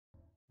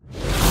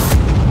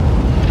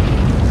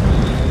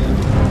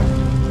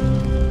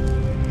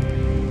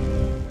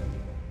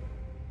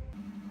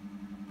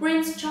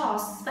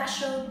Charles'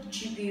 special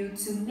tribute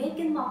to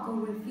Meghan Markle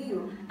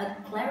review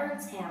at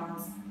Clarence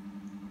House.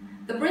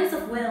 The Prince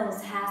of Wales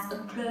has a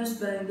close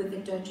bond with the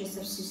Duchess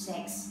of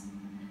Sussex.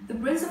 The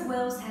Prince of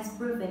Wales has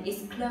proven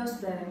its close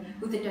bond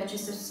with the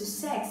Duchess of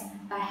Sussex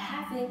by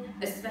having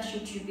a special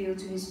tribute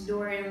to his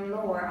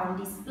daughter-in-law on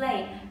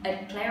display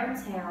at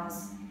Clarence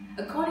House.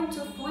 According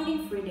to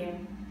Finding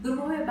Freedom, the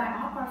royal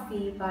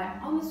biography by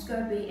Thomas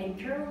Kirby and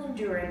Carolyn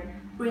Durant,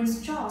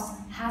 Prince Charles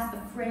has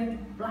a framed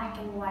black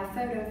and white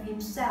photo of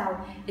himself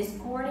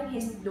escorting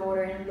his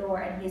daughter-in-law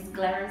at his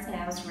Clarence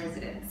House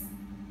residence.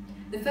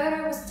 The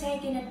photo was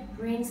taken at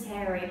Prince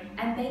Harry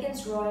and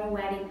Meghan's royal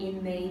wedding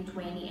in May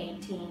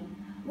 2018,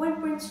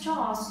 when Prince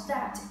Charles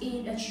stepped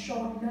in at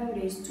short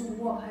notice to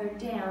walk her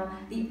down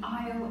the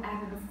aisle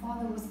after her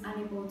father was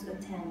unable to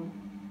attend.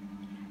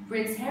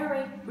 Prince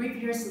Harry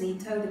previously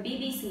told the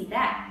BBC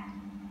that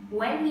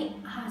when he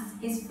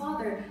asked his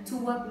father to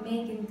walk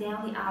Meghan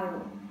down the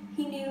aisle,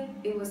 he knew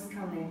it was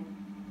coming.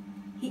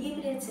 He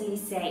immediately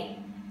said,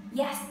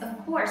 "Yes,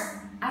 of course,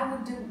 I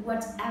will do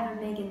whatever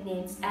Meghan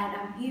needs and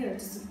I'm here to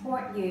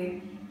support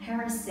you,"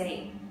 Harry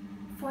said.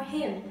 For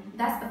him,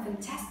 that's a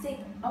fantastic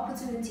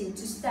opportunity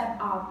to step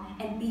up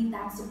and be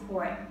that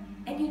support.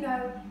 And you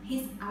know,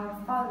 he's our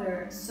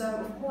father, so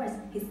of course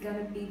he's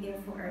gonna be there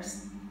for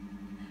us.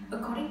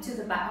 According to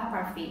the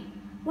biography,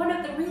 one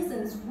of the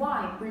reasons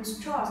why Prince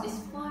Charles is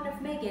fond of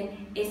Meghan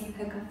is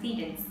her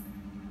confidence.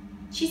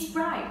 She's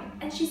bright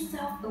and she's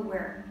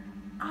self-aware,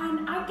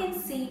 and I can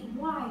see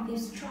why they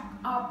struck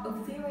up a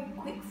very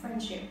quick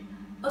friendship,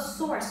 a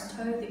source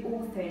told the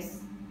authors.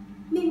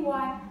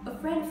 Meanwhile, a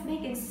friend of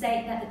Meghan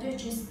said that the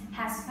Duchess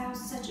has found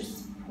such a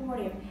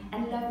supportive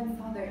and loving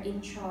father in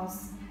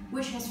Charles,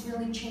 which has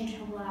really changed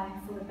her life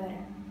for the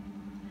better.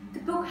 The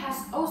book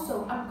has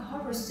also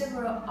uncovered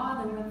several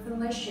other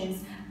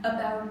revelations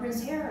about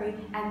Prince Harry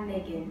and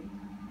Meghan,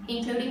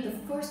 including the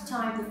first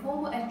time the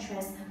former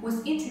actress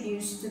was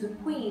introduced to the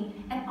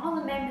Queen and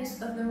other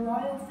members of the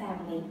royal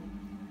family.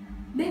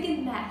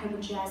 Meghan met Her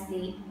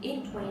Majesty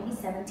in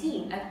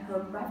 2017 at her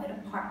private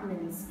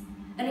apartments.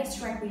 An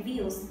extract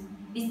reveals,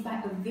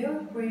 despite a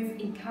very brief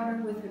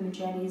encounter with Her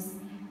Majesty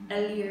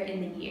earlier in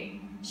the year,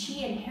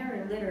 she and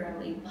Harry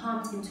literally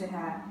pumped into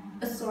her.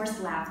 A source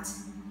laughed.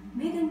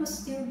 Meghan was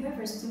still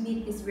nervous to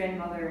meet his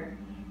grandmother.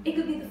 It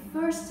could be the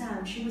first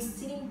time she was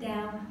sitting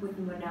down with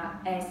the monarch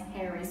as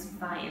Harry's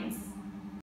fiancé.